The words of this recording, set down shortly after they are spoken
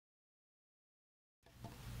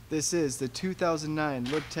This is the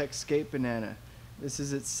 2009 Lib Tech Skate Banana. This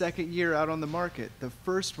is its second year out on the market. The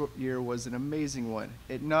first year was an amazing one.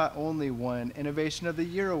 It not only won Innovation of the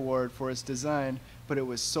Year award for its design, but it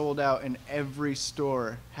was sold out in every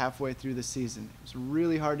store halfway through the season. It was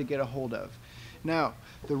really hard to get a hold of. Now,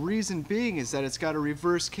 the reason being is that it's got a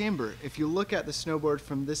reverse camber. If you look at the snowboard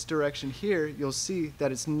from this direction here, you'll see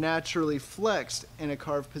that it's naturally flexed in a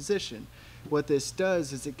carved position. What this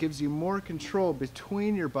does is it gives you more control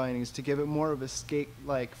between your bindings to give it more of a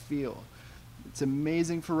skate-like feel. It's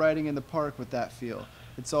amazing for riding in the park with that feel.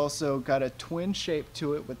 It's also got a twin shape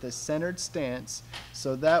to it with a centered stance,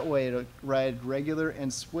 so that way it'll ride regular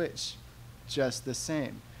and switch just the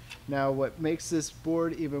same. Now, what makes this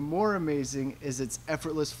board even more amazing is its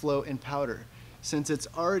effortless flow in powder. Since it's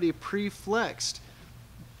already pre-flexed,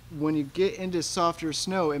 when you get into softer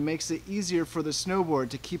snow, it makes it easier for the snowboard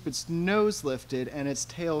to keep its nose lifted and its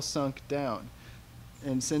tail sunk down.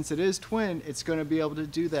 And since it is twin, it's going to be able to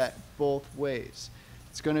do that both ways.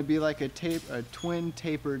 It's going to be like a twin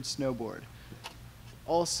tapered snowboard.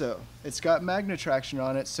 Also, it's got magnet traction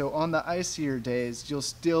on it, so on the icier days, you'll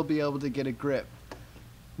still be able to get a grip.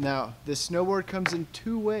 Now, this snowboard comes in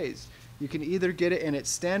two ways. You can either get it in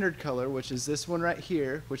its standard color, which is this one right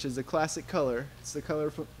here, which is a classic color. It's the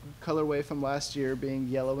colorway from last year, being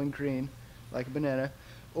yellow and green, like a banana.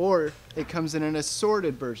 Or it comes in an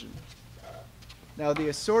assorted version. Now, the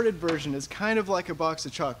assorted version is kind of like a box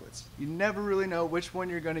of chocolates. You never really know which one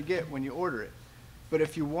you're going to get when you order it. But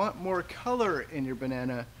if you want more color in your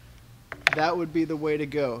banana, that would be the way to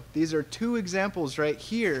go. These are two examples right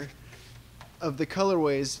here of the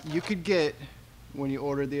colorways you could get when you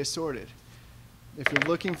order the assorted. If you're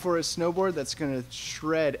looking for a snowboard that's going to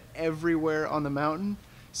shred everywhere on the mountain,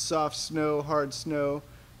 soft snow, hard snow,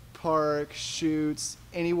 park, chutes,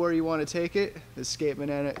 anywhere you want to take it, the Skate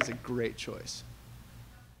Banana is a great choice.